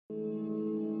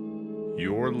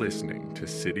You're listening to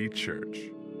City Church.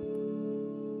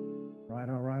 All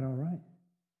right.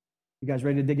 You guys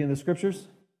ready to dig into the scriptures?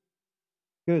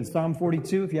 Good. Psalm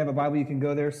 42. If you have a Bible, you can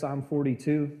go there. Psalm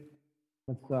 42.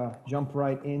 Let's jump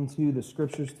right into the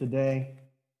scriptures today.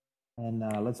 And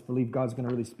let's believe God's going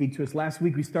to really speak to us. Last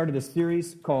week, we started a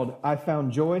series called I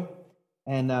Found Joy.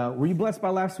 And were you blessed by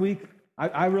last week?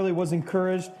 I really was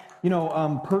encouraged.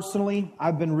 Personally,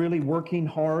 I've been really working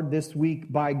hard this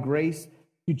week by grace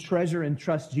to treasure and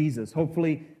trust Jesus.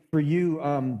 Hopefully for you,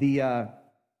 the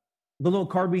little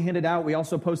card we handed out, we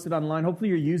also posted online. Hopefully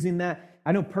you're using that.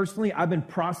 I know personally, I've been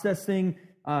processing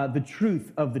the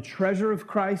truth of the treasure of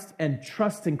Christ and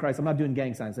trusting Christ. I'm not doing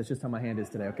gang signs. That's just how my hand is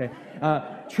today, okay?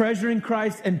 Treasuring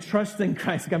Christ and trusting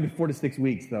Christ. It's got to be 4 to 6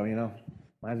 weeks, though,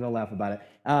 Might as well laugh about it.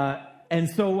 And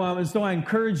so I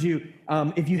encourage you,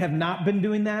 if you have not been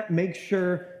doing that, make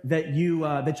sure that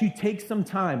you take some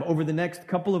time over the next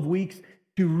couple of weeks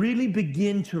to really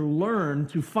begin to learn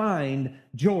to find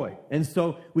joy. And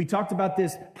so we talked about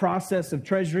this process of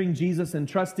treasuring Jesus and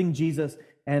trusting Jesus,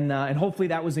 and hopefully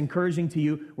that was encouraging to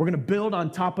you. We're going to build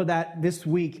on top of that this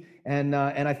week, and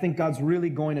I think God's really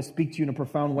going to speak to you in a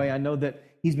profound way. I know that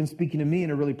He's been speaking to me in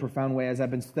a really profound way as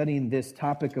I've been studying this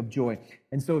topic of joy.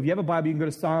 And so if you have a Bible, you can go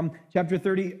to Psalm chapter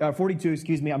 42,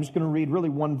 I'm just going to read really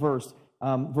one verse,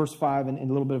 verse 5 and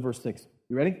a little bit of verse 6.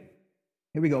 You ready?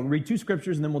 Here we go. We'll read 2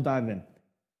 scriptures and then we'll dive in.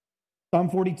 Psalm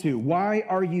 42, why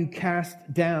are you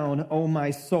cast down, O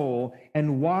my soul,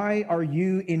 and why are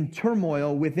you in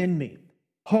turmoil within me?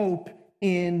 Hope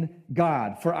in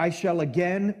God, for I shall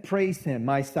again praise Him,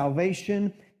 my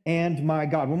salvation and my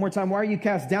God. One more time, why are you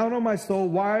cast down, O my soul?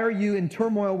 Why are you in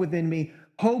turmoil within me?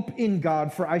 Hope in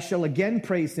God, for I shall again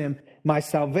praise Him, my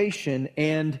salvation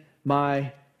and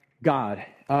my God.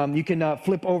 You can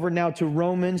flip over now to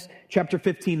Romans chapter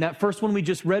 15. That first one we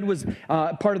just read was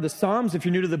part of the Psalms. If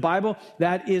you're new to the Bible,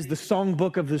 that is the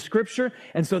songbook of the Scripture.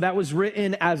 And so that was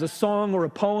written as a song or a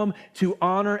poem to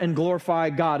honor and glorify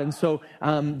God. And so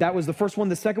that was the first one.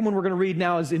 The second one we're going to read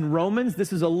now is in Romans.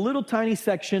 This is a little tiny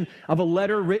section of a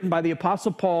letter written by the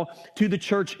Apostle Paul to the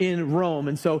church in Rome.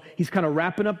 And so he's kind of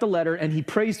wrapping up the letter and he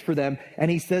prays for them.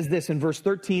 And he says this in verse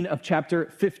 13 of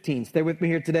chapter 15. Stay with me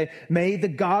here today. May the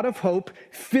God of hope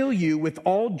fill you with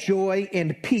all joy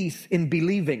and peace in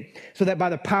believing, so that by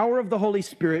the power of the Holy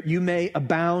Spirit you may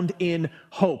abound in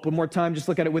hope. One more time, just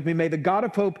look at it with me. May the God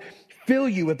of hope fill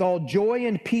you with all joy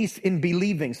and peace in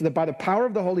believing, so that by the power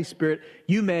of the Holy Spirit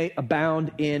you may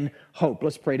abound in hope.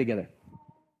 Let's pray together.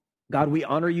 God, we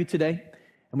honor you today,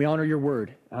 and we honor your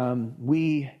word.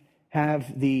 We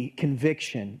have the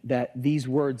conviction that these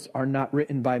words are not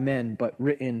written by men, but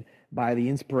written by the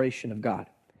inspiration of God.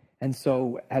 And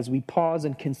so as we pause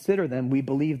and consider them, we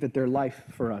believe that they're life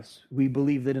for us. We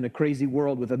believe that in a crazy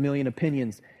world with a million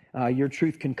opinions, your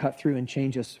truth can cut through and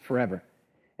change us forever.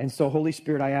 And so, Holy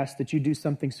Spirit, I ask that you do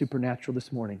something supernatural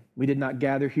this morning. We did not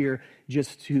gather here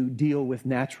just to deal with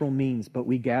natural means, but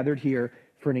we gathered here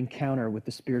for an encounter with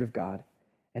the Spirit of God.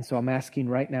 And so I'm asking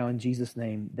right now in Jesus'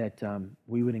 name that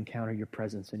we would encounter your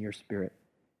presence and your Spirit.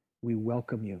 We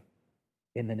welcome you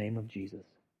in the name of Jesus.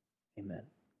 Amen.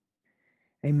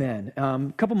 Amen.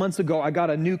 A couple months ago, I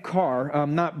got a new car,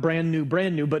 not brand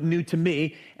new, but new to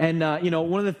me. And,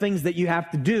 one of the things that you have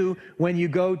to do when you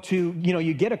go to,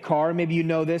 you get a car, maybe you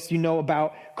know this,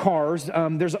 about cars.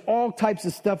 There's all types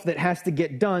of stuff that has to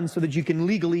get done so that you can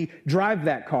legally drive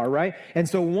that car, right? And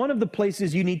so one of the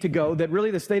places you need to go that really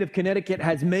the state of Connecticut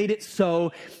has made it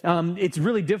so it's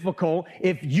really difficult.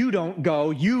 If you don't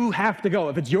go, you have to go.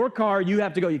 If it's your car, you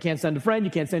have to go. You can't send a friend.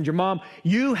 You can't send your mom.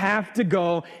 You have to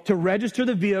go to register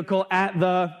the vehicle at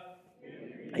the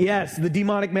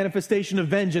demonic manifestation of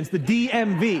vengeance, the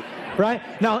DMV, right?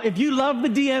 Now, if you love the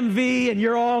DMV and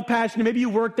you're all passionate, maybe you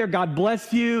work there, God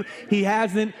bless you. He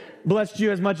hasn't blessed you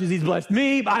as much as he's blessed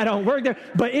me. I don't work there,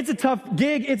 but it's a tough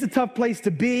gig. It's a tough place to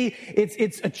be.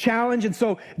 It's a challenge. And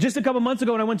so just a couple months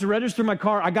ago when I went to register my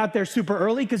car, I got there super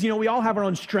early because, we all have our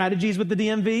own strategies with the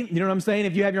DMV. You know what I'm saying?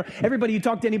 If you have everybody, you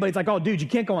talk to anybody, it's like, oh, dude, you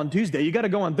can't go on Tuesday. You got to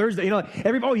go on Thursday. You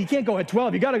can't go at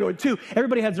 12. You got to go at 2.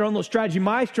 Everybody has their own little strategy.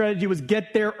 My strategy was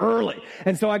get there early.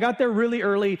 And so I got there really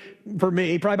early for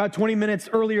me, probably about 20 minutes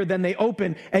earlier than they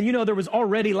opened. And, there was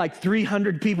already like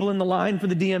 300 people in the line for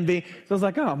the DMV. So I was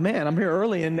like, oh, man, I'm here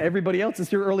early and everybody else is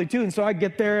here early too. And so I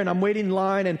get there and I'm waiting in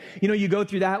line and, you go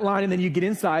through that line and then you get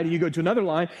inside and you go to another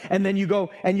line and then you go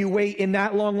and you wait in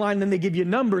that long line and then they give you a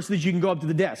number so that you can go up to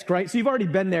the desk, right? So you've already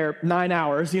been there 9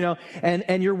 hours,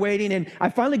 and you're waiting. And I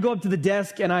finally go up to the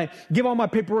desk and I give all my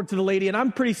paperwork to the lady and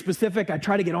I'm pretty specific. I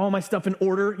try to get all my stuff in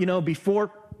order,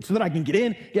 before so that I can get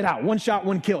in, get out. One shot,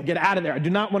 one kill. Get out of there. I do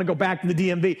not want to go back to the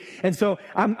DMV. And so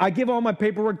I give all my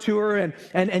paperwork to her,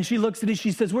 and she looks at it.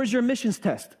 She says, where's your admissions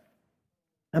test?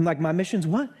 I'm like, my admissions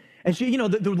what? And she,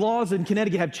 the laws in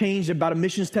Connecticut have changed about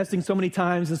emissions testing so many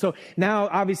times. And so now,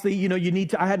 obviously, you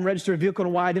need to, I hadn't registered a vehicle in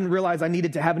a while. I didn't realize I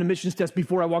needed to have an emissions test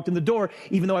before I walked in the door,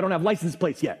 even though I don't have license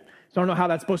plates yet. So I don't know how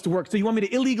that's supposed to work. So you want me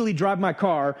to illegally drive my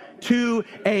car to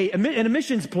an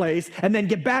emissions place and then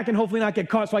get back and hopefully not get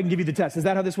caught so I can give you the test. Is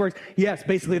that how this works? Yes,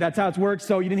 basically that's how it works.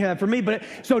 So you didn't hear that from me. But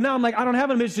so now I'm like, I don't have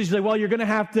an emissions test. She's like, well, you're going to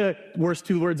have to, worst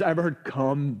 2 words I ever heard,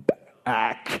 come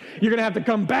back. You're going to have to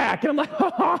come back. And I'm like,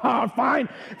 fine.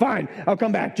 I'll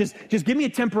come back. Just give me a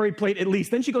temporary plate at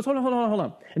least. Then she goes, hold on.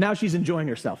 And now she's enjoying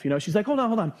herself. She's like, hold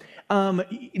on.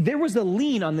 There was a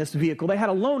lien on this vehicle. They had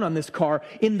a loan on this car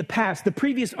in the past. The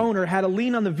previous owner had a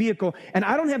lien on the vehicle, and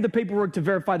I don't have the paperwork to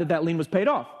verify that lien was paid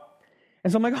off.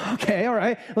 And so I'm like, okay, all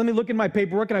right. Let me look in my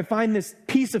paperwork, and I find this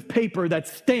piece of paper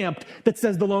that's stamped that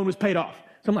says the loan was paid off.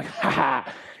 So I'm like,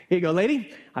 here you go,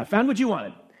 lady. I found what you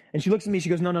wanted. And she looks at me, she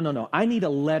goes, no. I need a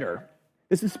letter.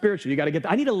 This is spiritual. You got to get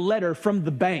that. I need a letter from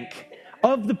the bank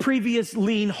of the previous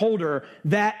lien holder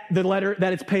that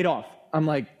it's paid off. I'm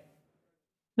like,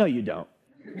 no, you don't.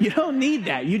 You don't need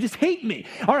that. You just hate me.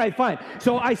 All right, fine.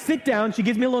 So I sit down. She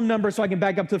gives me a little number so I can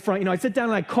back up to the front. I sit down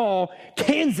and I call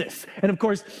Kansas. And of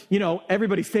course,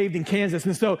 everybody's saved in Kansas.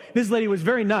 And so this lady was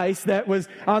very nice that was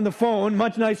on the phone,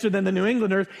 much nicer than the New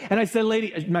Englanders. And I said,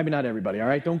 lady, maybe not everybody, all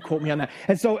right? Don't quote me on that.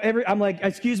 And so I'm like,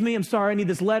 excuse me, I'm sorry, I need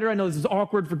this letter. I know this is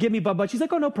awkward. Forgive me, but she's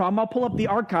like, oh, no problem. I'll pull up the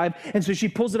archive. And so she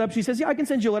pulls it up. She says, yeah, I can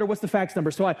send you a letter. What's the fax number?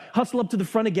 So I hustle up to the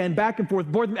front again, back and forth,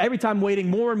 every time waiting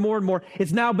more and more.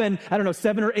 It's now been,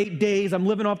 7 or 8 days. I'm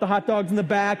living off the hot dogs in the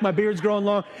back. My beard's growing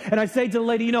long. And I say to the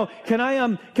lady, can I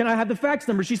have the fax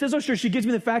number? She says, oh, sure. She gives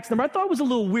me the fax number. I thought it was a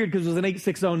little weird because it was an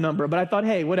 860 number, but I thought,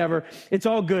 hey, whatever. It's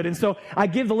all good. And so I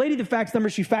give the lady the fax number.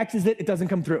 She faxes it. It doesn't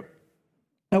come through.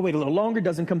 I wait a little longer. It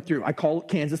doesn't come through. I call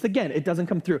Kansas again. It doesn't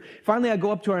come through. Finally, I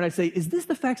go up to her and I say, is this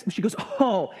the fax? She goes,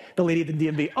 oh, the lady at the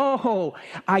DMV. Oh,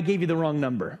 I gave you the wrong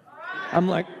number. I'm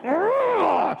like,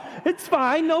 it's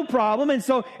fine, no problem. And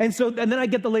then I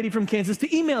get the lady from Kansas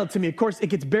to email it to me. Of course, it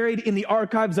gets buried in the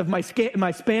archives of my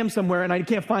spam somewhere, and I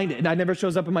can't find it. And it never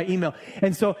shows up in my email.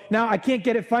 And so now I can't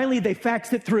get it. Finally, they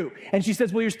faxed it through. And she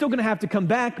says, well, you're still going to have to come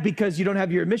back because you don't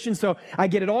have your admission. So I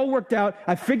get it all worked out.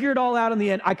 I figure it all out in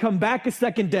the end. I come back a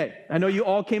second day. I know you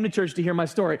all came to church to hear my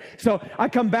story. So I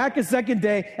come back a second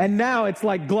day, and now it's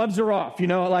like gloves are off.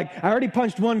 Like I already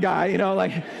punched one guy.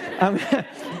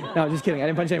 No, just kidding. I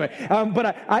didn't punch anybody.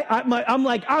 But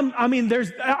I'm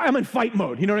in fight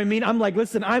mode. You know what I mean? I'm like,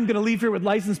 listen, I'm going to leave here with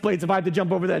license plates if I have to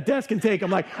jump over that desk and take.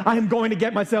 I'm like, I'm going to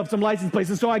get myself some license plates.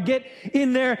 And so I get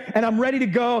in there and I'm ready to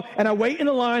go. And I wait in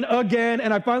the line again.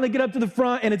 And I finally get up to the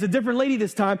front and it's a different lady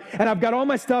this time. And I've got all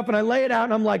my stuff and I lay it out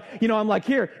and I'm like,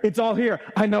 here, it's all here.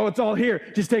 I know it's all here.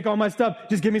 Just take all my stuff.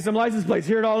 Just give me some license plates.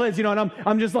 Here it all is. And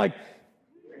I'm just like,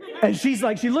 and she's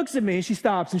like, she looks at me and she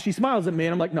stops and she smiles at me.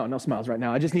 And I'm like, no smiles right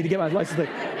now. I just need to get my license plate.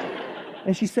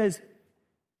 And she says,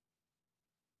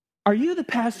 are you the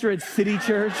pastor at City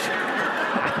Church?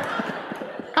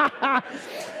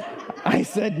 I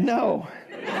said, no.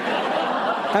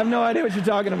 I have no idea what you're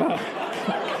talking about.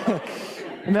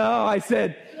 No, I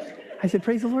said,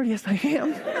 praise the Lord. Yes, I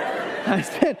am. I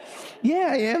said, yeah,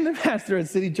 I am the pastor at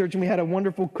City Church. And we had a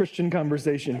wonderful Christian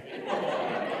conversation.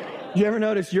 Do you ever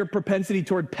notice your propensity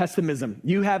toward pessimism?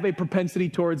 You have a propensity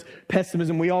towards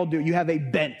pessimism. We all do. You have a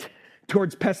bent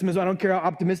towards pessimism. I don't care how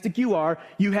optimistic you are.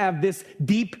 You have this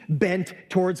deep bent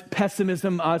towards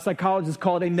pessimism. Psychologists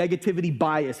call it a negativity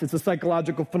bias. It's a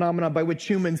psychological phenomenon by which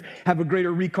humans have a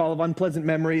greater recall of unpleasant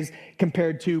memories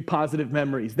compared to positive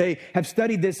memories. They have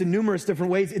studied this in numerous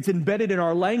different ways. It's embedded in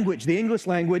our language. The English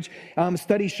language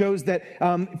study shows that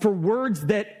for words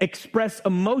that express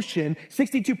emotion,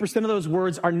 62% of those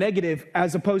words are negative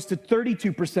as opposed to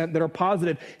 32% that are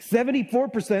positive.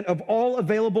 74% of all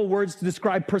available words to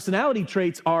describe personality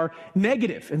traits are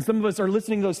negative. And some of us are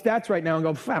listening to those stats right now and go,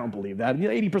 I don't believe that.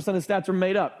 80% of stats are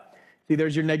made up. See,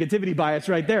 there's your negativity bias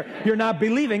right there. You're not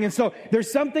believing. And so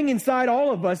there's something inside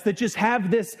all of us that just have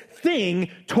this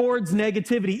thing towards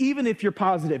negativity, even if you're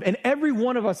positive. And every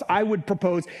one of us, I would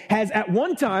propose, has at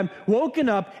one time woken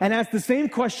up and asked the same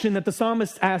question that the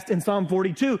psalmist asked in Psalm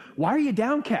 42. Why are you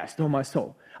downcast, O my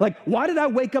soul? Like, why did I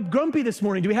wake up grumpy this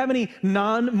morning? Do we have any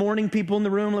non-morning people in the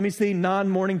room? Let me see,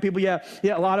 non-morning people. Yeah,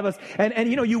 a lot of us.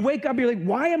 And you wake up, you're like,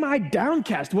 why am I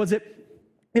downcast? Was it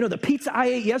The pizza I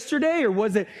ate yesterday, or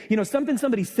was it, something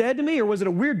somebody said to me, or was it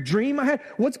a weird dream I had?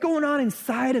 What's going on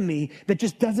inside of me that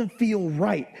just doesn't feel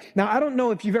right? Now, I don't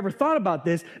know if you've ever thought about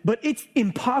this, but it's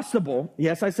impossible,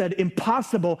 yes, I said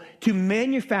impossible, to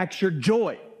manufacture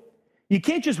joy. You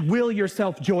can't just will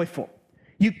yourself joyful.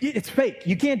 It's fake.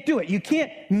 You can't do it. You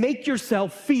can't make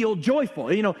yourself feel joyful.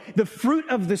 The fruit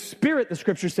of the Spirit, the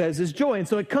scripture says, is joy. And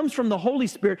so it comes from the Holy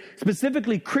Spirit,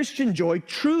 specifically Christian joy,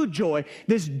 true joy.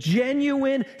 This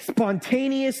genuine,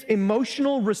 spontaneous,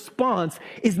 emotional response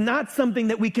is not something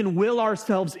that we can will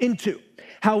ourselves into.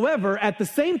 However, at the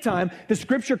same time, the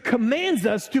scripture commands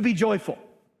us to be joyful.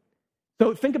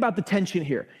 So think about the tension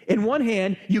here. In one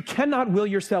hand, you cannot will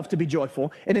yourself to be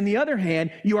joyful. And in the other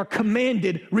hand, you are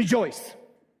commanded, rejoice.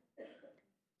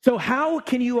 So how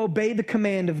can you obey the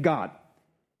command of God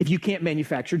if you can't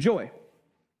manufacture joy?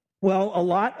 Well, a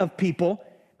lot of people,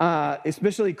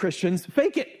 especially Christians,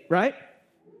 fake it, right?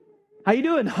 How you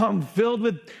doing? I'm filled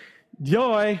with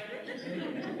joy.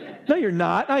 No, you're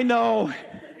not. I know,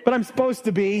 but I'm supposed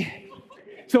to be.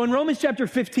 So in Romans chapter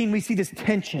 15, we see this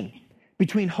tension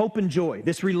between hope and joy,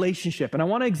 this relationship. And I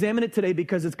want to examine it today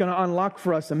because it's going to unlock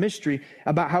for us a mystery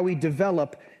about how we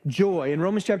develop joy. In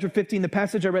Romans chapter 15, the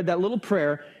passage I read, that little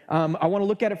prayer, I want to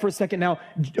look at it for a second. Now,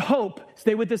 hope,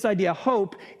 stay with this idea.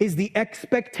 Hope is the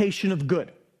expectation of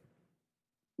good.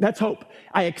 That's hope.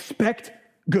 I expect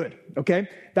good, okay?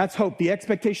 That's hope, the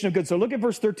expectation of good. So look at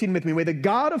verse 13 with me. May the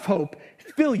God of hope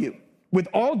fill you with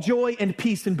all joy and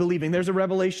peace in believing. There's a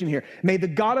revelation here. May the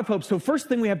God of hope. So first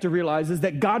thing we have to realize is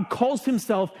that God calls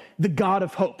himself the God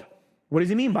of hope. What does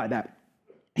he mean by that?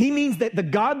 He means that the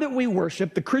God that we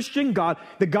worship, the Christian God,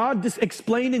 the God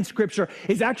explained in Scripture,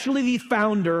 is actually the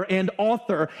founder and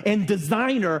author and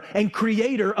designer and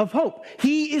creator of hope.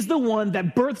 He is the one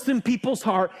that births in people's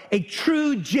heart a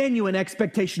true, genuine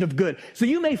expectation of good. So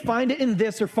you may find it in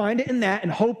this or find it in that,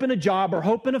 and hope in a job or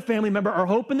hope in a family member or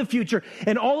hope in the future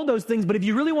and all of those things. But if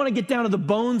you really want to get down to the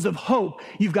bones of hope,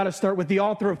 you've got to start with the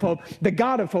author of hope, the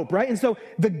God of hope, right? And so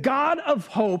the God of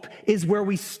hope is where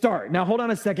we start. Now, hold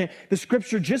on a second. The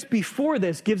Scripture just before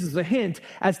this gives us a hint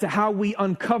as to how we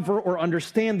uncover or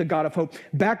understand the God of hope.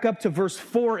 Back up to verse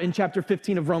 4 in chapter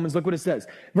 15 of Romans. Look what it says.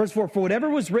 Verse 4, for whatever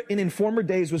was written in former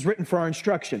days was written for our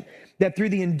instruction, that through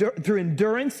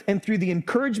endurance and through the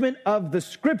encouragement of the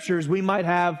Scriptures, we might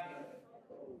have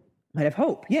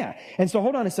hope. Yeah. And so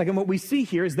hold on a second. What we see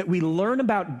here is that we learn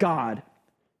about God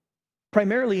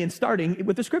primarily in starting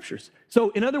with the Scriptures.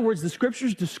 So in other words, the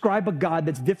Scriptures describe a God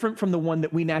that's different from the one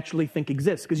that we naturally think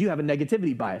exists, because you have a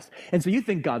negativity bias. And so you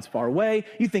think God's far away,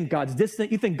 you think God's distant,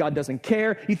 you think God doesn't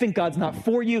care, you think God's not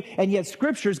for you, and yet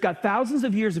Scripture's got thousands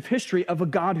of years of history of a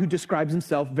God who describes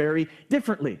himself very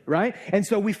differently, right? And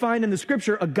so we find in the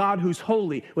Scripture a God who's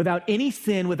holy, without any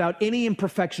sin, without any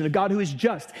imperfection, a God who is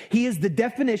just. He is the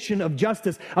definition of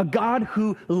justice, a God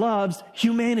who loves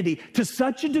humanity to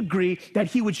such a degree that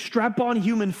he would strap on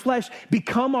human flesh,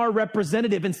 become our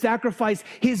representative, and sacrifice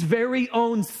his very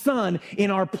own son in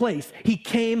our place. He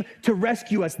came to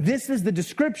rescue us. This is the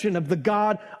description of the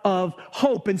God of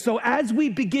hope. And so as we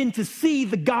begin to see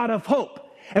the God of hope,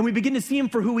 and we begin to see him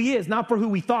for who he is, not for who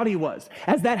we thought he was,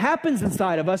 as that happens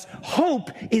inside of us,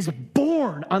 hope is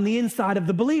born on the inside of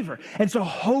the believer. And so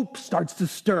hope starts to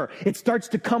stir. It starts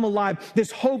to come alive.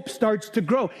 This hope starts to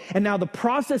grow. And now the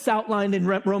process outlined in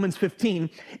Romans 15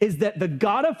 is that the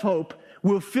God of hope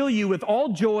will fill you with all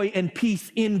joy and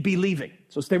peace in believing.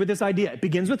 So stay with this idea. It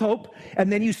begins with hope,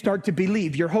 and then you start to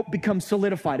believe. Your hope becomes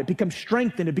solidified. It becomes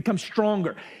strengthened. It becomes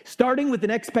stronger. Starting with an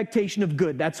expectation of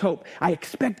good. That's hope. I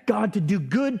expect God to do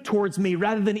good towards me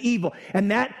rather than evil.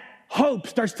 And that hope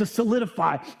starts to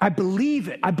solidify. I believe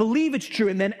it. I believe it's true.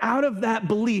 And then out of that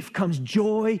belief comes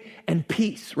joy and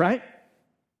peace, right?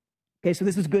 Okay, so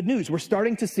this is good news. We're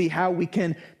starting to see how we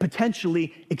can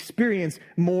potentially experience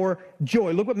more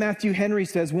joy. Look what Matthew Henry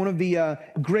says, one of the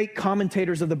great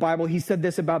commentators of the Bible. He said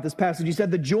this about this passage. He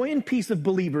said, the joy and peace of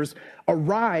believers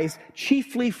arise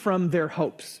chiefly from their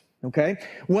hopes. Okay?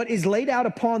 What is laid out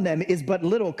upon them is but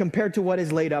little compared to what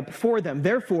is laid up for them.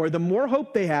 Therefore, the more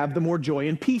hope they have, the more joy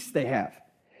and peace they have.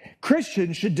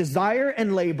 Christians should desire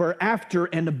and labor after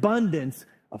an abundance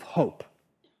of hope.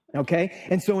 Okay?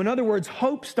 And so in other words,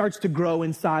 hope starts to grow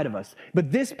inside of us.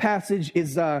 But this passage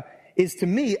is to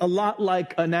me a lot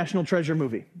like a National Treasure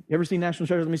movie. You ever seen National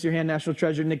Treasure? Let me see your hand. National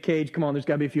Treasure, Nick Cage. Come on, there's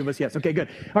got to be a few of us. Yes. Okay, good.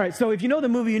 All right. So if you know the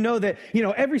movie, you know that,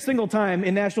 every single time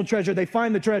in National Treasure, they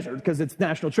find the treasure because it's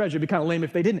National Treasure. It'd be kind of lame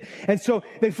if they didn't. And so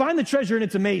they find the treasure and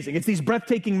it's amazing. It's these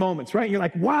breathtaking moments, right? And you're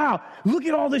like, wow, look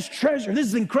at all this treasure. This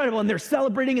is incredible. And they're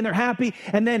celebrating and they're happy.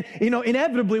 And then,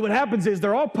 inevitably what happens is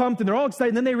they're all pumped and they're all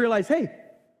excited. And then they realize, hey,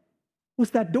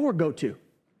 what's that door go to?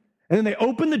 And then they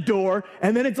open the door,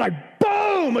 and then it's like,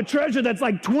 boom, a treasure that's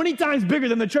like 20 times bigger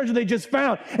than the treasure they just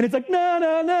found. And it's like,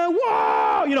 no,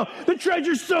 whoa! You know, the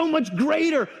treasure's so much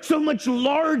greater, so much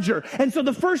larger. And so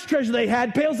the first treasure they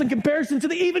had pales in comparison to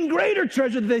the even greater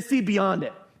treasure that they see beyond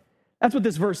it. That's what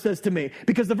this verse says to me,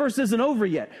 because the verse isn't over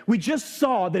yet. We just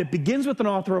saw that it begins with an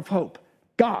author of hope,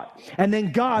 God. And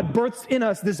then God births in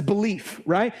us this belief,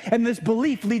 right? And this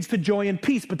belief leads to joy and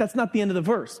peace, but that's not the end of the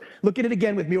verse. Look at it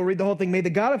again with me. We'll read the whole thing. May the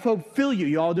God of hope fill you.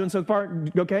 You all doing so far?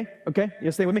 Okay?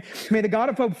 You stay with me. May the God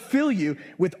of hope fill you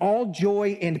with all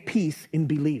joy and peace in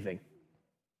believing,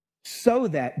 so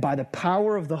that by the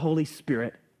power of the Holy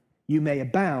Spirit, you may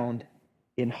abound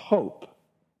in hope.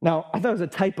 Now, I thought it was a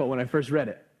typo when I first read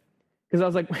it, because I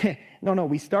was like, no,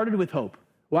 we started with hope.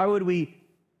 Why would we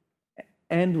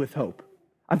end with hope?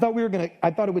 I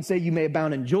thought it would say you may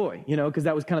abound in joy, you know, because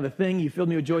that was kind of the thing. You filled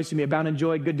me with joy, so you may abound in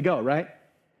joy, good to go, right?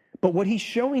 But what he's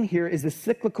showing here is the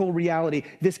cyclical reality,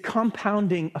 this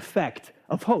compounding effect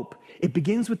of hope. It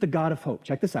begins with the God of hope.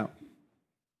 Check this out.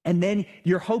 And then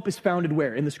your hope is founded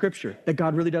where? In the scripture, that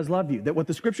God really does love you, that what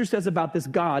the scripture says about this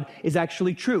God is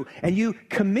actually true. And you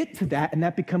commit to that, and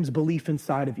that becomes belief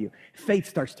inside of you. Faith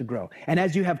starts to grow. And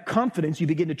as you have confidence, you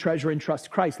begin to treasure and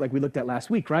trust Christ, like we looked at last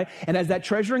week, right? And as that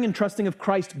treasuring and trusting of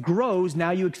Christ grows,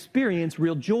 now you experience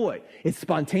real joy. It's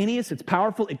spontaneous, it's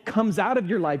powerful, it comes out of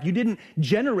your life. You didn't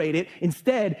generate it.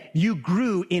 Instead, you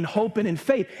grew in hope and in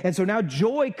faith. And so now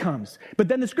joy comes. But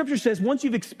then the scripture says, once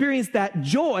you've experienced that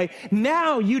joy,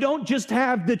 now you don't just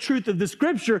have the truth of the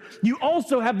scripture, you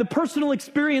also have the personal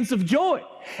experience of joy.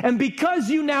 And because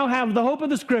you now have the hope of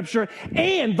the scripture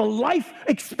and the life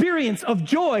experience of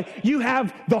joy, you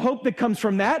have the hope that comes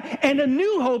from that and a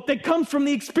new hope that comes from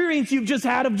the experience you've just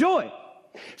had of joy.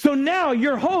 So now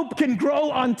your hope can grow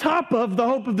on top of the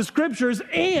hope of the scriptures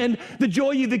and the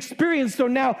joy you've experienced. So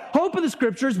now hope of the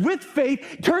scriptures with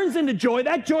faith turns into joy.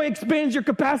 That joy expands your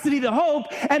capacity to hope,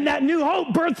 and that new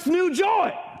hope births new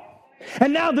joy.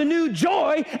 And now the new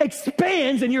joy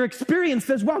expands, and your experience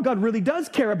says, wow, God really does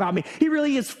care about me. He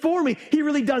really is for me. He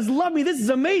really does love me. This is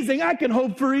amazing. I can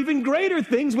hope for even greater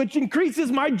things, which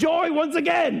increases my joy once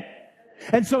again.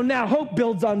 And so now hope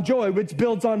builds on joy, which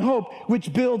builds on hope,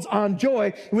 which builds on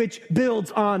joy, which builds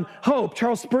on hope.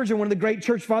 Charles Spurgeon, one of the great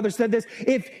church fathers, said this: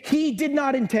 if he did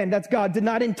not intend, that's God, did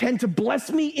not intend to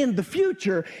bless me in the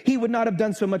future, he would not have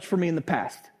done so much for me in the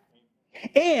past.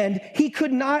 And he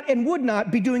could not and would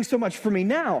not be doing so much for me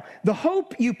now. The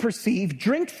hope you perceive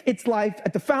drinks its life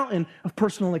at the fountain of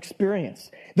personal experience.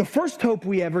 The first hope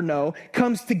we ever know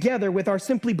comes together with our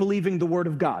simply believing the word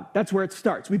of God. That's where it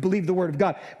starts. We believe the word of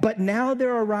God. But now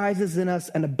there arises in us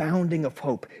an abounding of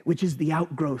hope, which is the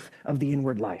outgrowth of the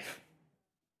inward life.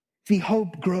 See,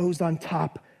 hope grows on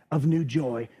top of new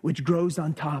joy, which grows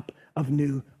on top of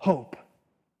new hope.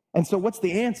 And so what's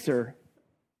the answer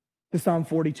to Psalm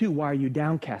 42? Why are you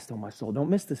downcast, O my soul? Don't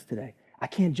miss this today. I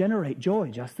can't generate joy,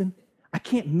 Justin. I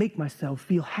can't make myself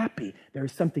feel happy. There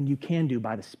is something you can do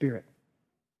by the Spirit.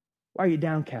 Why are you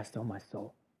downcast, O my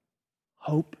soul?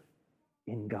 Hope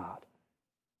in God.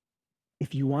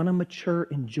 If you want to mature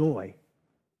in joy,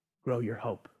 grow your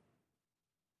hope.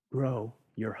 Grow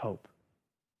your hope.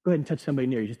 Go ahead and touch somebody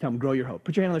near you. Just tell them, grow your hope.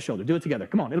 Put your hand on their shoulder. Do it together.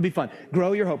 Come on, it'll be fun.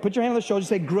 Grow your hope. Put your hand on their shoulder.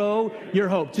 Say, grow your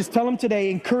hope. Just tell them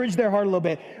today, encourage their heart a little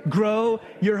bit. Grow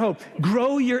your hope.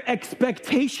 Grow your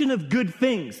expectation of good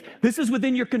things. This is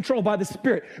within your control by the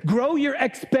Spirit. Grow your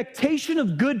expectation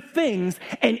of good things,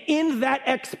 and in that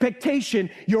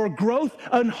expectation, your growth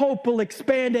and hope will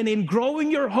expand, and in growing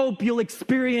your hope, you'll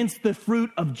experience the fruit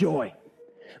of joy.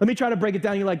 Let me try to break it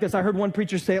down to you like this. I heard one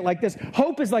preacher say it like this.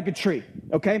 Hope is like a tree,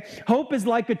 okay? Hope is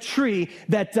like a tree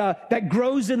that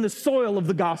grows in the soil of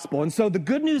the gospel. And so the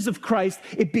good news of Christ,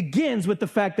 it begins with the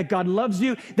fact that God loves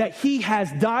you, that he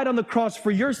has died on the cross for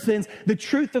your sins, the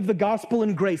truth of the gospel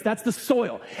and grace. That's the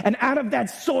soil. And out of that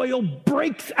soil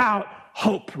breaks out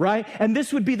hope, right? And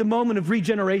this would be the moment of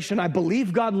regeneration. I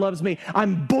believe God loves me.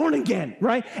 I'm born again,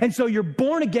 right? And so you're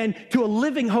born again to a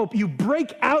living hope. You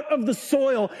break out of the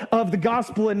soil of the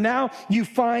gospel, and now you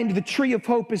find the tree of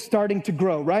hope is starting to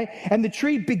grow, right? And the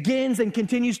tree begins and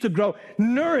continues to grow,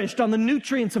 nourished on the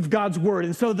nutrients of God's word.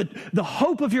 And so the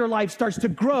hope of your life starts to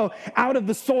grow out of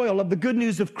the soil of the good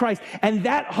news of Christ. And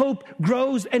that hope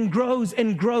grows and grows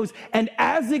and grows. And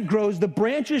as it grows, the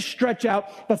branches stretch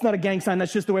out. That's not a gang sign.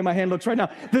 That's just the way my hand looks right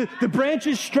now. The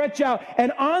branches stretch out,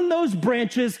 and on those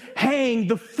branches hang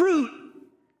the fruit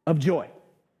of joy.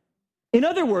 In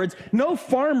other words, no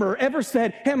farmer ever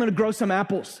said, hey, I'm going to grow some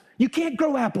apples. You can't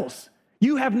grow apples.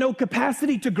 You have no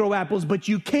capacity to grow apples, but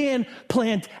you can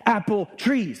plant apple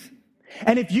trees.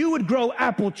 And if you would grow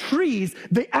apple trees,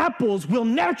 the apples will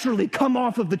naturally come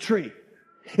off of the tree.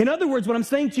 In other words, what I'm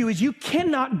saying to you is you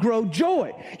cannot grow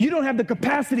joy. You don't have the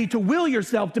capacity to will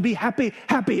yourself to be happy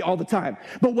all the time.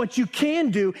 But what you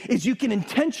can do is you can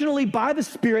intentionally, by the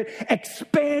Spirit,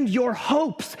 expand your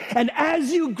hopes. And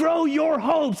as you grow your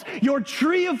hopes, your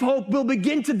tree of hope will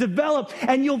begin to develop,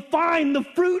 and you'll find the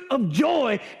fruit of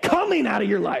joy coming out of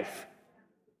your life.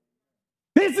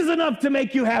 This is enough to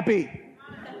make you happy.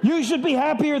 You should be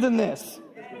happier than this.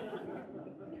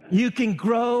 You can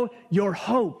grow your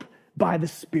hope by the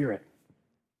Spirit.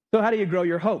 So how do you grow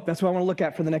your hope? That's what I want to look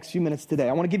at for the next few minutes today.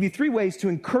 I want to give you 3 ways to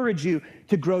encourage you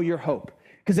to grow your hope.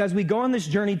 Because as we go on this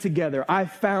journey together, I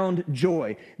found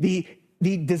joy. The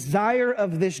desire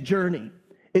of this journey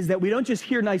is that we don't just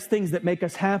hear nice things that make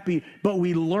us happy, but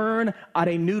we learn at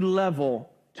a new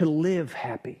level to live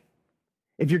happy.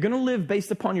 If you're going to live based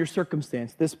upon your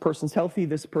circumstance, this person's healthy,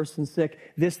 this person's sick,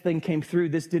 this thing came through,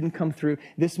 this didn't come through,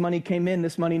 this money came in,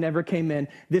 this money never came in,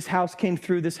 this house came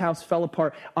through, this house fell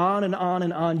apart, on and on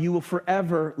and on, you will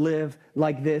forever live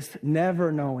like this,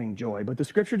 never knowing joy. But the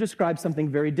scripture describes something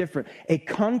very different, a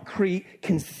concrete,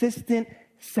 consistent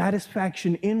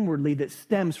satisfaction inwardly that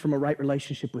stems from a right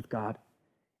relationship with God.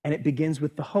 And it begins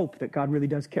with the hope that God really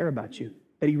does care about you,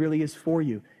 that he really is for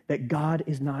you, that God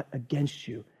is not against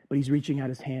you, but he's reaching out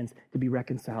his hands to be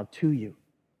reconciled to you.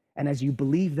 And as you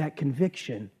believe that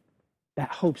conviction, that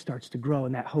hope starts to grow,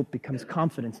 and that hope becomes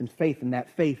confidence and faith, and that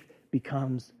faith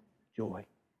becomes joy.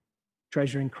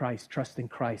 Treasuring Christ, trusting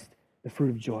Christ, the fruit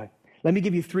of joy. Let me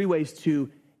give you 3 ways to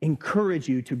encourage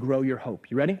you to grow your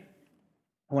hope. You ready?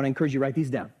 I want to encourage you, write these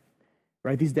down.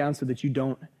 Write these down so that you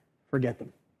don't forget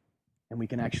them, and we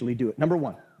can actually do it. Number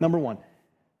one, I want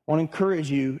to encourage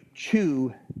you,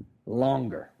 chew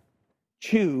longer.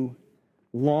 Chew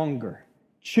longer.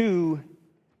 Chew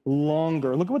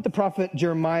longer. Look at what the prophet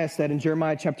Jeremiah said in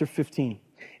Jeremiah chapter 15.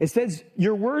 It says,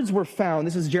 your words were found.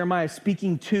 This is Jeremiah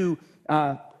speaking to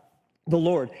the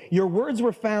Lord. Your words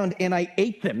were found and I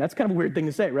ate them. That's kind of a weird thing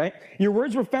to say, right? Your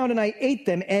words were found and I ate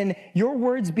them, and your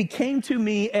words became to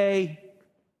me a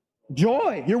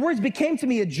joy. Your words became to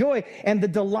me a joy and the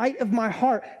delight of my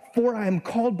heart, for I am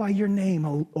called by your name,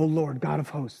 O Lord, God of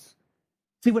hosts.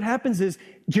 See, what happens is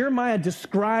Jeremiah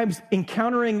describes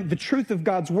encountering the truth of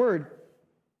God's word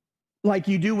like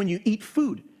you do when you eat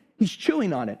food. He's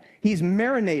chewing on it. He's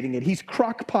marinating it. He's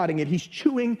crock-potting it. He's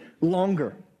chewing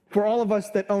longer. For all of us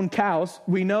that own cows,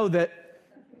 we know that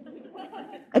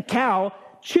a cow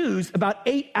chews about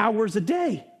 8 hours a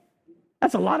day.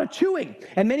 That's a lot of chewing.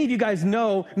 And many of you guys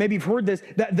know, maybe you've heard this,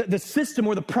 that the system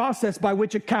or the process by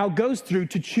which a cow goes through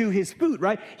to chew his food,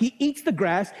 right? He eats the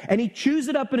grass and he chews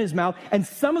it up in his mouth, and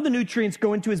some of the nutrients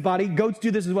go into his body. Goats do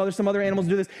this as well. There's some other animals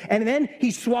do this. And then he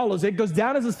swallows it, goes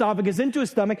down his esophagus into his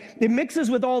stomach. It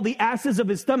mixes with all the acids of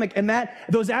his stomach, and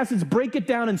those acids break it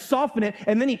down and soften it,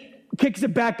 and then he kicks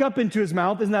it back up into his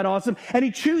mouth. Isn't that awesome? And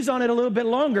he chews on it a little bit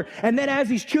longer. And then as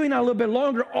he's chewing on it a little bit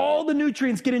longer, all the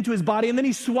nutrients get into his body, and then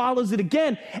he swallows it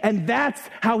again. And that's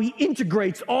how he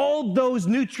integrates all those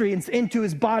nutrients into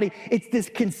his body. It's this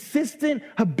consistent,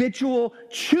 habitual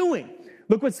chewing.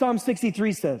 Look what Psalm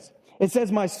 63 says. It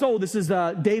says, my soul, this is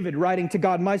David writing to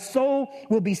God, my soul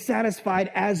will be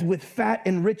satisfied as with fat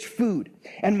and rich food,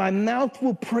 and my mouth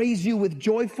will praise you with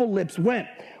joyful lips.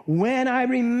 When I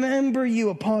remember you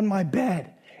upon my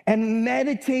bed and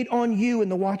meditate on you in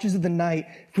the watches of the night,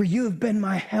 for you have been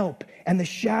my help, and the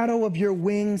shadow of your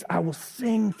wings I will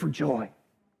sing for joy.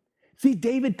 See,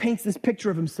 David paints this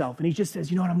picture of himself, and he just says,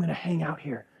 you know what, I'm going to hang out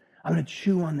here. I'm going to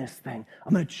chew on this thing.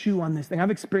 I'm going to chew on this thing. I've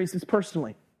experienced this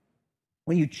personally.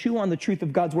 When you chew on the truth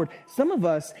of God's word, some of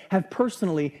us have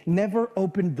personally never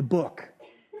opened the book.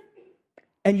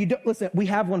 And you don't, listen, we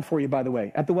have one for you, by the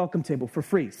way, at the welcome table for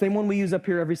free. Same one we use up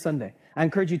here every Sunday. I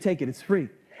encourage you to take it. It's free.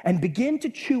 And begin to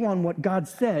chew on what God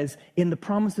says in the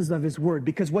promises of his word,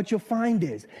 because what you'll find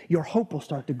is your hope will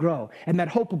start to grow, and that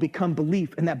hope will become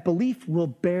belief, and that belief will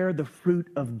bear the fruit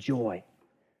of joy.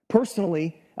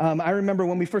 Personally, I remember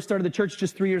when we first started the church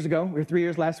just 3 years ago. We were 3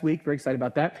 years last week. Very excited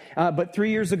about that. But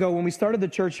 3 years ago, when we started the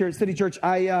church here at City Church,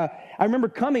 I remember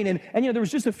coming and there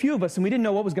was just a few of us, and we didn't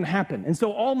know what was going to happen. And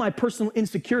so all my personal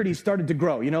insecurities started to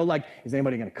grow. Like, is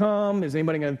anybody going to come? Is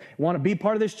anybody going to want to be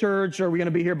part of this church? Or are we going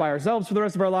to be here by ourselves for the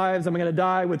rest of our lives? Am I going to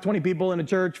die with 20 people in a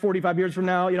church 45 years from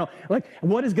now? Like,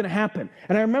 what is going to happen?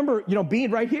 And I remember, being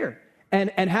right here.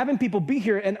 And having people be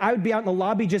here, and I would be out in the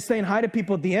lobby just saying hi to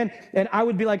people at the end, and I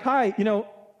would be like, hi,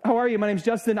 how are you? My name's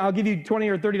Justin. I'll give you $20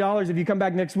 or $30 if you come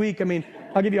back next week.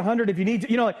 I'll give you $100 if you need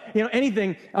to,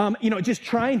 anything, just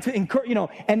trying to encourage,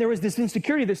 and there was this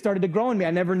insecurity that started to grow in me.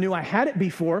 I never knew I had it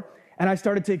before. And I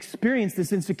started to experience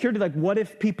this insecurity. Like, what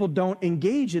if people don't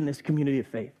engage in this community of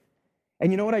faith?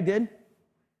 And you know what I did?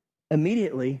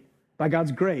 Immediately, by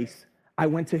God's grace, I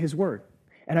went to his word.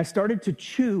 And I started to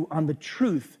chew on the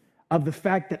truth of the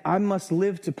fact that I must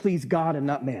live to please God and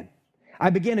not man. I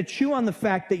began to chew on the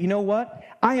fact that, you know what?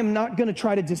 I am not going to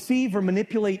try to deceive or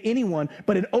manipulate anyone,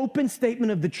 but an open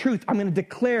statement of the truth. I'm going to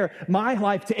declare my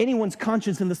life to anyone's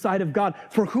conscience in the sight of God,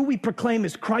 for who we proclaim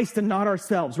is Christ and not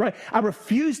ourselves, right? I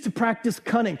refuse to practice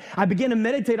cunning. I began to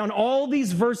meditate on all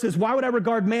these verses. Why would I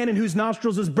regard man in whose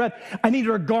nostrils is breath? I need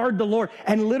to regard the Lord.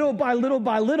 And little by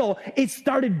little, it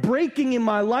started breaking in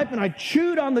my life, and I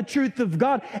chewed on the truth of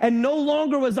God, and no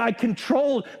longer was I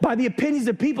controlled by the opinions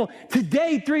of people.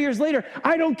 Today, 3 years later,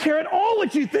 I don't care at all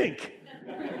what you think.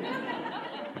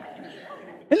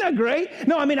 Isn't that great?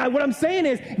 No, I mean, what I'm saying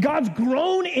is God's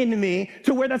grown in me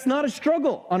to where that's not a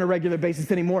struggle on a regular basis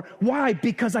anymore. Why?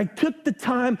 Because I took the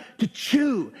time to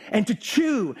chew and to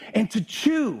chew and to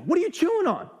chew. What are you chewing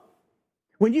on?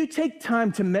 When you take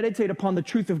time to meditate upon the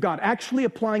truth of God, actually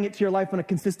applying it to your life on a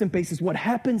consistent basis, what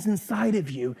happens inside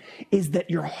of you is that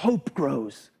your hope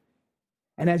grows.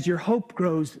 And as your hope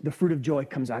grows, the fruit of joy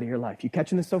comes out of your life. You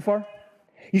catching this so far?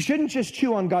 You shouldn't just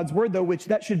chew on God's word, though, which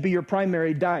that should be your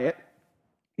primary diet.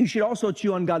 You should also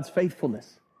chew on God's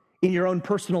faithfulness in your own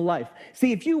personal life.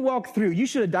 See, if you walk through, you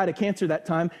should have died of cancer that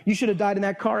time. You should have died in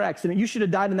that car accident. You should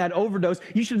have died in that overdose.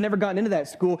 You should have never gotten into that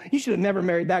school. You should have never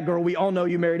married that girl we all know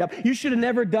you married up. You should have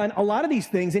never done a lot of these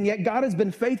things, and yet God has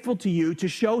been faithful to you to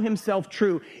show himself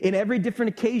true in every different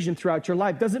occasion throughout your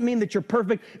life. Doesn't mean that you're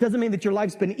perfect. Doesn't mean that your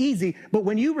life's been easy, but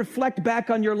when you reflect back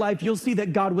on your life, you'll see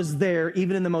that God was there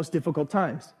even in the most difficult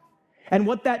times. And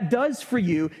what that does for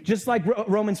you, just like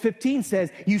Romans 15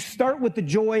 says, you start with the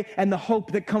joy and the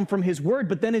hope that come from his word.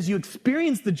 But then as you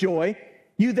experience the joy,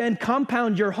 you then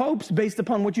compound your hopes based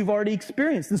upon what you've already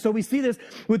experienced. And so we see this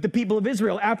with the people of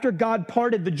Israel. After God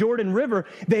parted the Jordan River,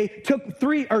 they took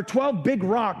 12 big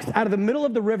rocks out of the middle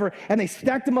of the river and they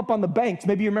stacked them up on the banks.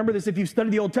 Maybe you remember this if you've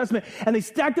studied the Old Testament. And they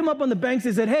stacked them up on the banks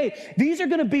and said, hey, these are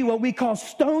going to be what we call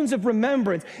stones of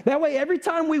remembrance. That way, every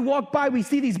time we walk by, we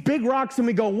see these big rocks and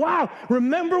we go, wow,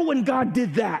 remember when God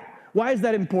did that? Why is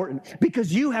that important?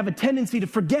 Because you have a tendency to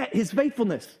forget his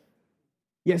faithfulness.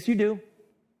 Yes, you do.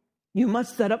 You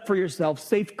must set up for yourself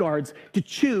safeguards to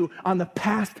chew on the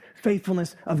past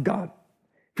faithfulness of God.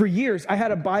 For years, I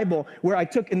had a Bible where I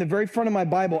took, in the very front of my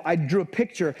Bible, I drew a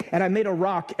picture and I made a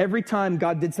rock every time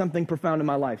God did something profound in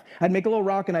my life. I'd make a little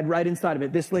rock and I'd write inside of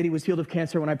it, this lady was healed of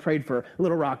cancer when I prayed for her,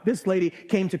 little rock. This lady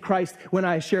came to Christ when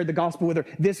I shared the gospel with her.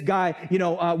 This guy,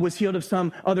 was healed of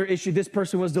some other issue. This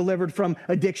person was delivered from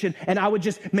addiction. And I would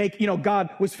just make, God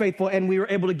was faithful and we were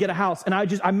able to get a house. And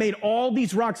I made all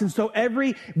these rocks. And so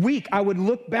every week I would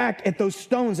look back at those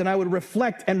stones and I would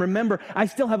reflect and remember. I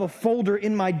still have a folder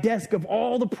in my desk of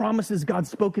all the promises God's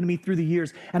spoken to me through the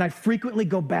years. And I frequently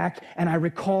go back and I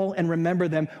recall and remember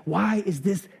them. Why is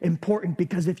this important?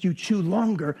 Because if you chew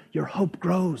longer, your hope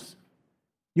grows.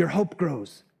 Your hope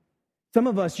grows. Some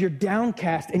of us, you're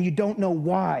downcast and you don't know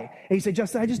why. And you say,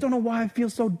 Justin, I just don't know why I feel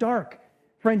so dark.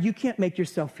 Friend, you can't make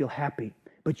yourself feel happy,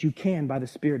 but you can, by the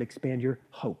Spirit, expand your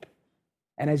hope.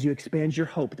 And as you expand your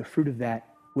hope, the fruit of that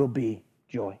will be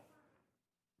joy.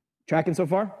 Tracking so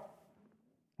far?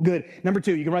 Good. Number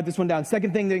 2, you can write this one down.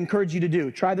 Second thing to encourage you to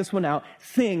do, try this one out.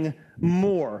 Sing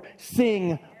more.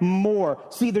 Sing more.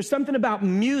 See, there's something about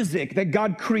music that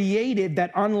God created that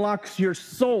unlocks your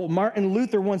soul. Martin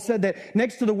Luther once said that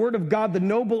next to the word of God, the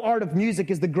noble art of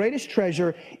music is the greatest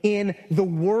treasure in the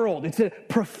world. It's a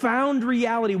profound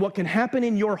reality, what can happen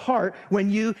in your heart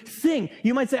when you sing.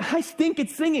 You might say, I stink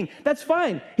at singing. That's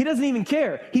fine. He doesn't even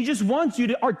care. He just wants you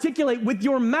to articulate with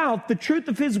your mouth the truth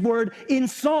of his word in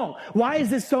song. Why is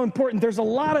this so important? There's a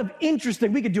lot of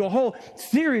interesting, we could do a whole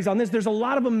series on this. There's a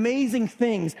lot of amazing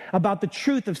things about the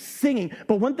truth of singing.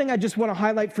 But one thing I just want to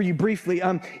highlight for you briefly.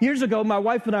 Years ago, my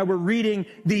wife and I were reading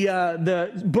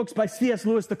the books by C.S.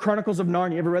 Lewis, The Chronicles of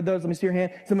Narnia. You ever read those? Let me see your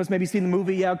hand. Someone's maybe seen the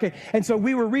movie. Yeah, okay. And so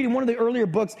we were reading one of the earlier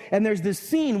books, and there's this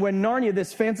scene when Narnia,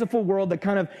 this fanciful world that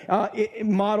kind of it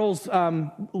models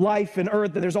life and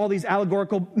earth, and there's all these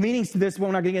allegorical meanings to this. Well,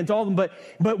 we're not going to get into all of them,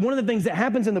 but one of the things that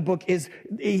happens in the book is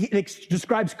it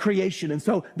describes creation. And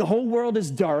so the whole world is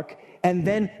dark, and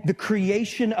then the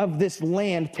creation of this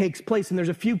land takes place, and there's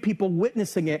a few people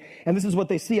witnessing it, and this is what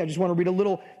they see. I just want to read a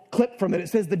little clip from it. It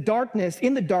says,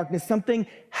 in the darkness, something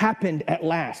happened at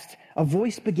last. A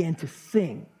voice began to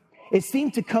sing. It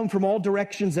seemed to come from all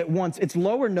directions at once. Its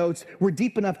lower notes were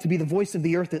deep enough to be the voice of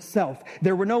the earth itself.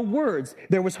 There were no words.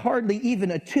 There was hardly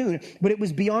even a tune, but it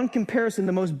was beyond comparison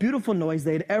the most beautiful noise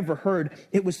they had ever heard.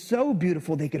 It was so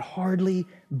beautiful they could hardly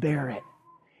bear it.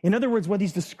 In other words, what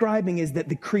he's describing is that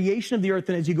the creation of the earth,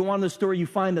 and as you go on in the story, you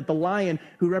find that the lion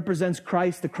who represents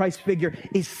Christ, the Christ figure,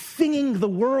 is singing the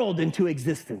world into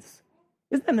existence.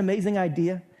 Isn't that an amazing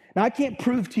idea? Now, I can't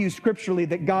prove to you scripturally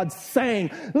that God sang,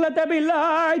 "Let there be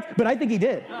light," but I think he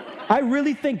did. I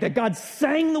really think that God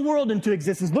sang the world into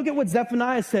existence. Look at what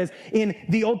Zephaniah says in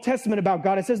the Old Testament about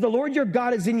God. It says, "The Lord your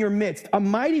God is in your midst, a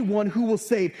mighty one who will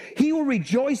save. He will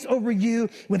rejoice over you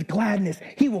with gladness.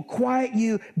 He will quiet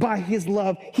you by his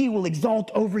love. He will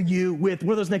exalt over you with,"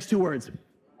 what are those next two words?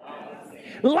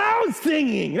 Loud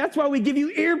singing. That's why we give you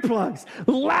earplugs.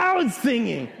 Loud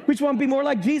singing. We just want to be more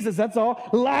like Jesus, that's all.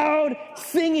 Loud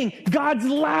singing. God's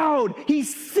loud.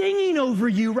 He's singing over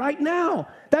you right now.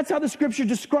 That's how the scripture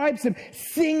describes him,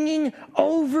 singing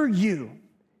over you.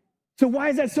 So why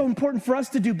is that so important for us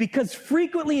to do? Because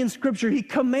frequently in scripture, he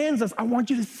commands us, I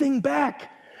want you to sing back.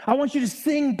 I want you to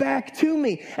sing back to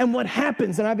me. And what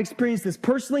happens, and I've experienced this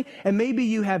personally, and maybe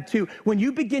you have too, when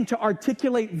you begin to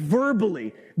articulate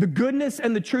verbally the goodness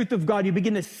and the truth of God, you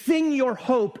begin to sing your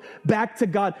hope back to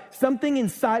God, something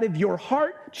inside of your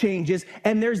heart changes,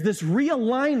 and there's this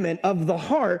realignment of the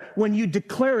heart when you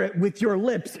declare it with your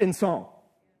lips in song.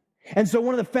 And so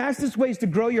one of the fastest ways to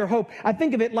grow your hope, I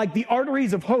think of it like the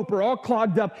arteries of hope are all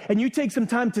clogged up, and you take some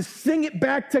time to sing it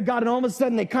back to God, and all of a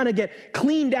sudden they kind of get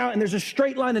cleaned out, and there's a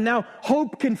straight line, and now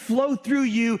hope can flow through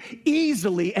you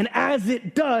easily. And as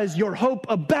it does, your hope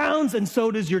abounds, and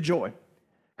so does your joy.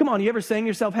 Come on, you ever sang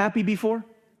yourself happy before?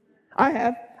 I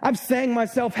have. I've sang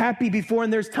myself happy before,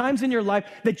 and there's times in your life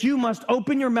that you must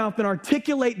open your mouth and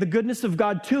articulate the goodness of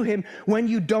God to him when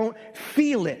you don't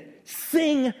feel it.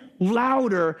 Sing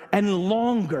louder and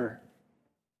longer.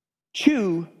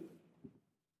 Chew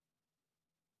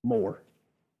more.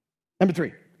 Number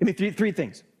three. Give me three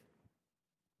things.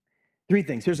 Three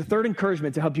things. Here's a third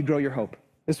encouragement to help you grow your hope.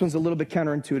 This one's a little bit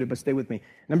counterintuitive, but stay with me.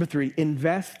 Number three,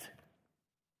 invest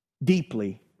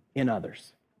deeply in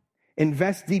others.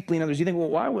 Invest deeply in others. You think, well,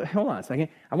 why? Hold on a second.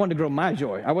 I wanted to grow my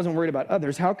joy. I wasn't worried about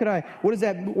others. How could I? What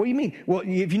do you mean? Well,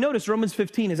 if you notice, Romans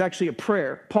 15 is actually a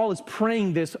prayer. Paul is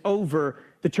praying this over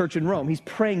the church in Rome. He's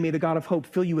praying, may the God of hope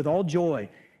fill you with all joy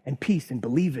and peace in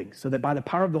believing, so that by the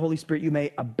power of the Holy Spirit you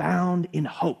may abound in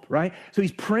hope, right? So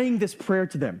he's praying this prayer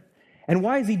to them. And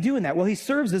why is he doing that? Well, he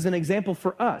serves as an example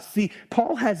for us. See,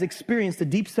 Paul has experienced a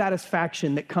deep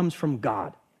satisfaction that comes from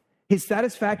God. His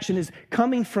satisfaction is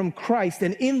coming from Christ,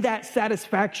 and in that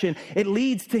satisfaction, it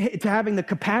leads to having the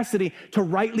capacity to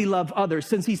rightly love others.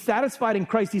 Since he's satisfied in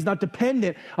Christ, he's not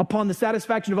dependent upon the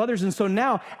satisfaction of others, and so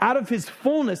now, out of his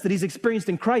fullness that he's experienced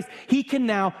in Christ, he can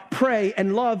now pray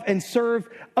and love and serve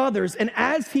others. And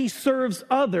as he serves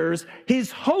others,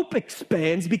 his hope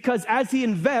expands, because as he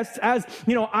invests, as,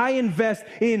 you know, I invest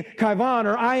in Kaivan,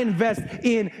 or I invest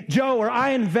in Joe, or I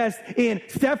invest in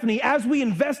Stephanie, as we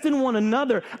invest in one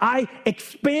another, I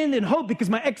expand in hope, because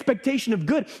my expectation of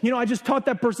good, you know, I just taught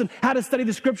that person how to study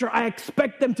the scripture. I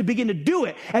expect them to begin to do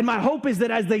it. And my hope is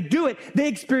that as they do it, they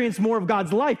experience more of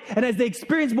God's life. And as they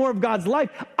experience more of God's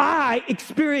life, I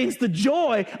experience the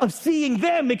joy of seeing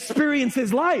them experience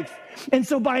his life. And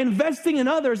so by investing in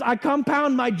others, I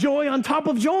compound my joy on top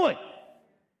of joy.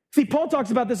 See, Paul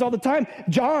talks about this all the time.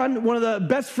 John, one of the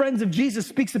best friends of Jesus,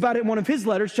 speaks about it in one of his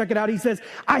letters. Check it out. He says,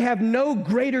 I have no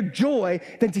greater joy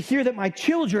than to hear that my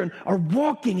children are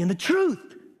walking in the truth.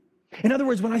 In other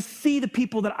words, when I see the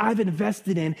people that I've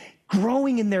invested in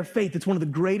growing in their faith, it's one of the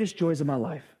greatest joys of my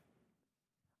life.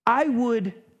 I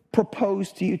would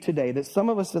propose to you today that some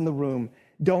of us in the room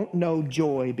don't know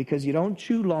joy because you don't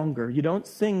chew longer, you don't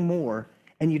sing more,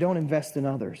 and you don't invest in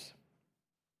others.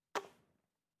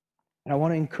 And I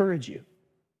want to encourage you.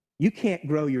 You can't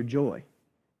grow your joy,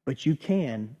 but you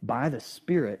can, by the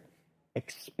Spirit,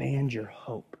 expand your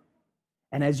hope.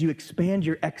 And as you expand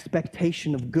your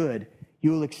expectation of good, you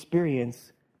will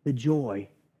experience the joy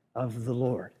of the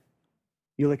Lord.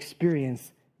 You'll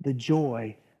experience the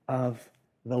joy of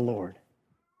the Lord.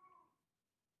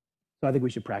 So I think we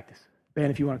should practice.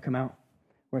 Ben, if you want to come out,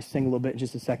 we're going to sing a little bit in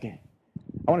just a second.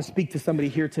 I want to speak to somebody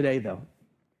here today, though.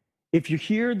 If you're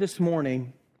here this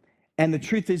morning, and the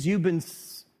truth is you've been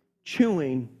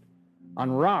chewing on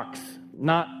rocks,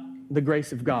 not the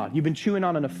grace of God. You've been chewing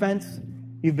on an offense.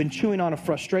 You've been chewing on a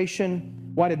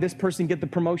frustration. Why did this person get the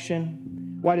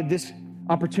promotion? Why did this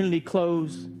opportunity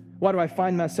close? Why do I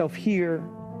find myself here?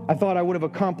 I thought I would have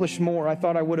accomplished more. I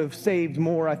thought I would have saved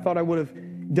more. I thought I would have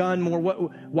done more.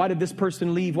 Why did this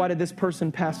person leave? Why did this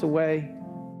person pass away?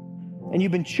 And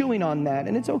you've been chewing on that,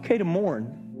 and it's okay to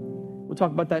mourn. We'll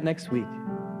talk about that next week.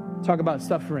 Talk about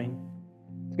suffering.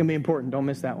 It's going to be important. Don't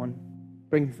miss that one.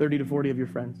 Bring 30 to 40 of your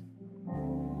friends.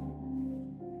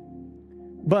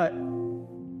 But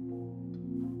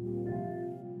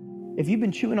if you've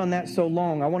been chewing on that so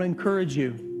long, I want to encourage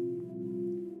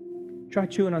you. Try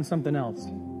chewing on something else.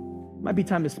 It might be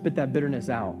time to spit that bitterness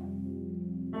out.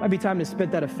 Might be time to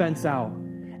spit that offense out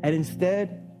and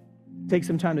instead take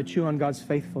some time to chew on God's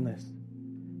faithfulness.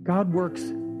 God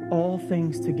works all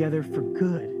things together for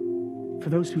good for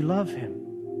those who love him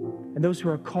and those who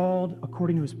are called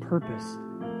according to his purpose.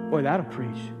 Boy, that'll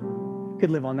preach. You could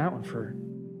live on that one for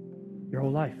your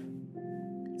whole life.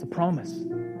 It's a promise.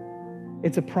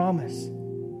 It's a promise.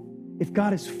 If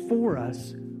God is for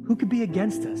us, who could be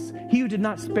against us? He who did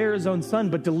not spare his own son,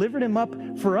 but delivered him up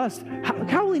for us,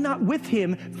 how will he not with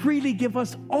him freely give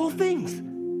us all things?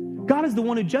 God is the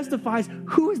one who justifies.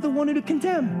 Who is the one who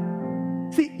condemn?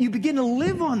 See, you begin to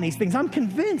live on these things. I'm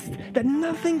convinced that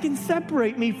nothing can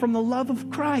separate me from the love of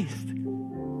Christ.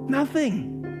 Nothing.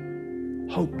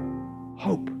 Hope,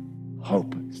 hope,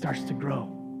 hope starts to grow.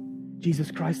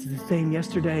 Jesus Christ is the same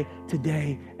yesterday,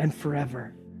 today, and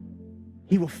forever.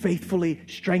 He will faithfully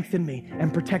strengthen me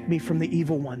and protect me from the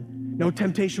evil one. No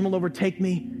temptation will overtake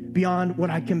me beyond what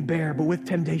I can bear, but with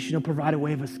temptation, he'll provide a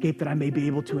way of escape that I may be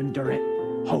able to endure it.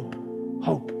 Hope,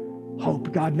 hope,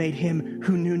 hope. God made him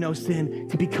who knew no sin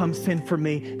to become sin for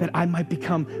me, that I might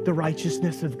become the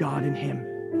righteousness of God in him.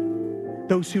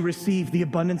 Those who receive the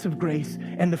abundance of grace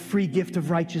and the free gift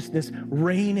of righteousness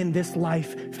reign in this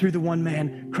life through the one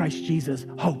man, Christ Jesus.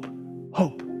 Hope,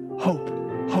 hope, hope,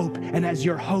 hope. And as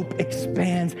your hope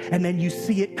expands and then you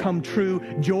see it come true,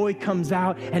 joy comes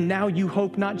out. And now you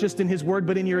hope not just in his word,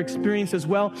 but in your experience as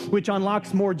well, which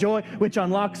unlocks more joy, which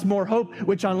unlocks more hope,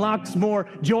 which unlocks more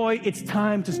joy. It's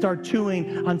time to start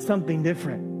chewing on something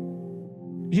different.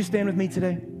 Would you stand with me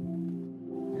today?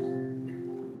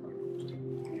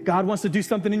 God wants to do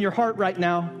something in your heart right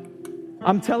now.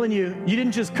 I'm telling you, you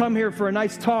didn't just come here for a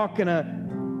nice talk and a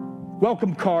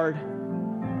welcome card.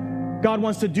 God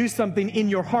wants to do something in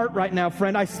your heart right now,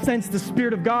 friend. I sense the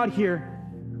Spirit of God here.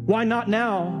 Why not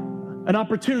now? An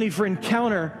opportunity for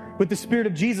encounter with the Spirit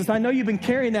of Jesus. I know you've been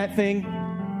carrying that thing.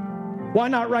 Why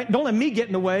not right? Don't let me get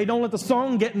in the way. Don't let the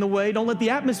song get in the way. Don't let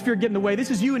the atmosphere get in the way. This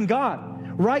is you and God.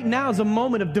 Right now is a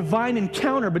moment of divine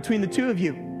encounter between the two of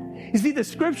you. You see, the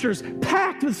scriptures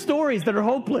packed with stories that are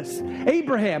hopeless.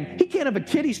 Abraham, he can't have a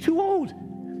kid. He's too old.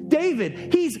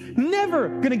 David, he's never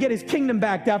going to get his kingdom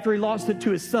back after he lost it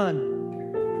to his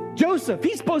son. Joseph,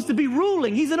 he's supposed to be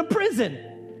ruling. He's in a prison.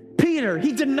 Peter,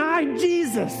 he denied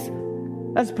Jesus.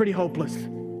 That's pretty hopeless.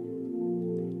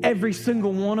 Every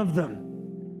single one of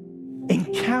them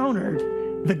encountered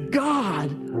the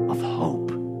God of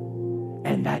hope.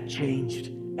 And that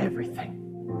changed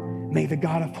everything. May the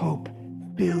God of hope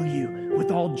fill you with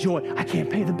all joy. I can't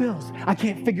pay the bills. I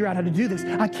can't figure out how to do this.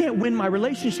 I can't win my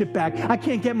relationship back. I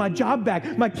can't get my job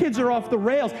back. My kids are off the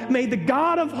rails. May the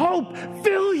God of hope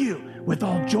fill you with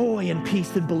all joy and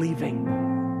peace in believing,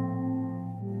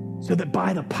 so that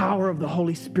by the power of the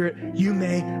Holy Spirit, you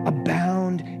may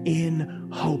abound in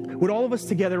hope. Would all of us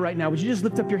together right now, would you just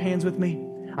lift up your hands with me?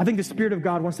 I think the Spirit of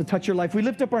God wants to touch your life. We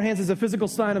lift up our hands as a physical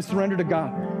sign of surrender to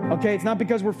God. Okay, it's not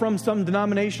because we're from some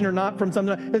denomination or not from some,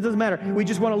 it doesn't matter. We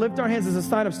just want to lift our hands as a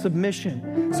sign of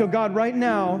submission. So God, right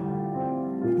now,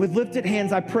 with lifted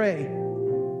hands, I pray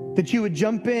that you would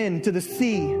jump into the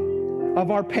sea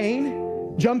of our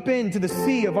pain, jump into the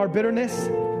sea of our bitterness.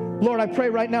 Lord, I pray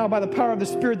right now by the power of the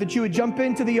Spirit that you would jump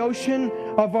into the ocean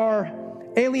of our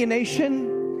alienation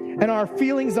and our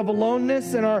feelings of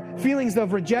aloneness and our feelings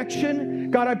of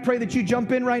rejection. God, I pray that you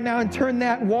jump in right now and turn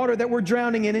that water that we're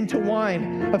drowning in into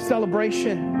wine of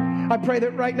celebration. I pray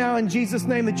that right now in Jesus'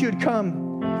 name that you would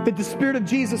come, that the Spirit of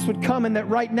Jesus would come, and that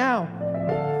right now,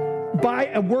 by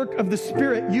a work of the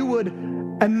Spirit, you would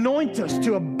anoint us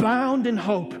to abound in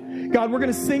hope. God, we're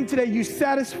going to sing today, you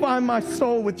satisfy my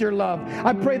soul with your love.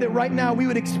 I pray that right now we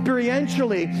would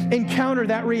experientially encounter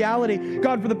that reality.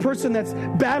 God, for the person that's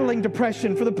battling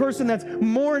depression, for the person that's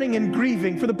mourning and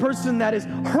grieving, for the person that is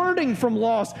hurting from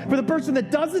loss, for the person that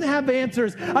doesn't have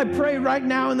answers, I pray right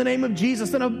now in the name of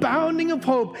Jesus, an abounding of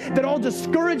hope, that all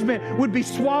discouragement would be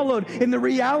swallowed in the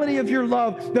reality of your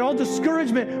love, that all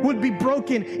discouragement would be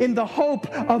broken in the hope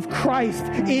of Christ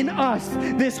in us,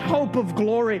 this hope of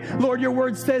glory. Lord, your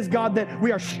word says, God, that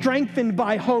we are strengthened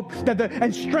by hope,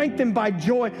 and strengthened by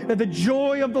joy, that the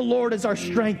joy of the Lord is our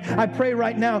strength. I pray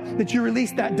right now that you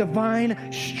release that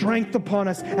divine strength upon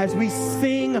us as we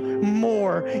sing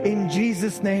more. In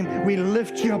Jesus' name, we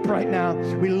lift you up right now.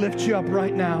 We lift you up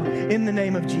right now. In the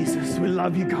name of Jesus, we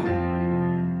love you, God.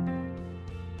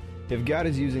 If God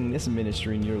is using this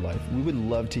ministry in your life, we would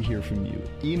love to hear from you.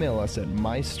 Email us at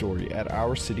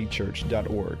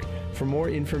mystory@ourcitychurch.org. For more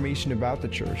information about the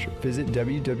church, visit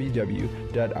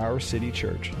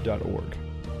www.ourcitychurch.org.